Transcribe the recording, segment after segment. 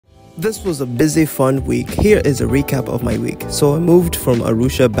This was a busy, fun week. Here is a recap of my week. So I moved from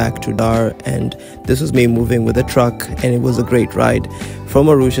Arusha back to Dar, and this was me moving with a truck, and it was a great ride from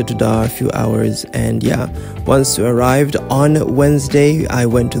Arusha to Dar, a few hours. And yeah, once we arrived on Wednesday, I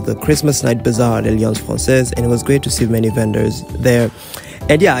went to the Christmas night Bazaar at Alliance Française, and it was great to see many vendors there.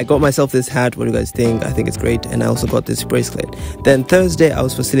 And yeah, I got myself this hat. What do you guys think? I think it's great. And I also got this bracelet. Then Thursday, I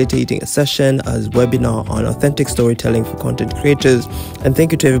was facilitating a session, a webinar on authentic storytelling for content creators. And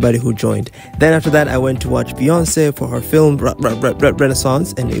thank you to everybody who joined. Then after that, I went to watch Beyonce for her film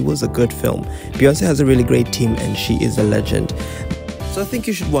Renaissance, and it was a good film. Beyonce has a really great team, and she is a legend. So I think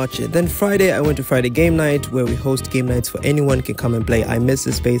you should watch it. Then Friday, I went to Friday Game Night, where we host game nights for anyone can come and play. I miss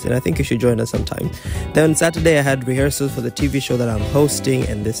this space, and I think you should join us sometime. Then Saturday, I had rehearsals for the TV show that I'm hosting,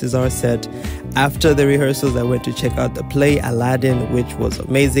 and this is our set. After the rehearsals, I went to check out the play Alladin, which was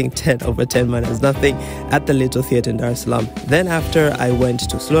amazing. 10 over 10 minus nothing at the Little Theatre in Dar es Salaam. Then after, I went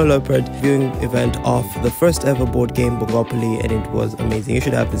to Slow Leopard viewing event of the first ever board game Monopoly, and it was amazing. You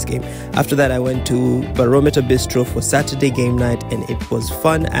should have this game. After that, I went to Barometer Bistro for Saturday Game Night, and it was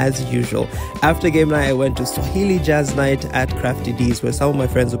fun as usual. After game night, I went to Swahili Jazz night at Crafty D's, where some of my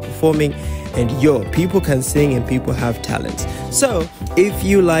friends were performing, and people can sing and people have talents. So if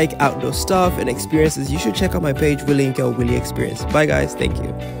you like outdoor stuff and experiences, you should check out my page Willie Experience. Bye guys, thank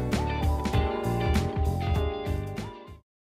you.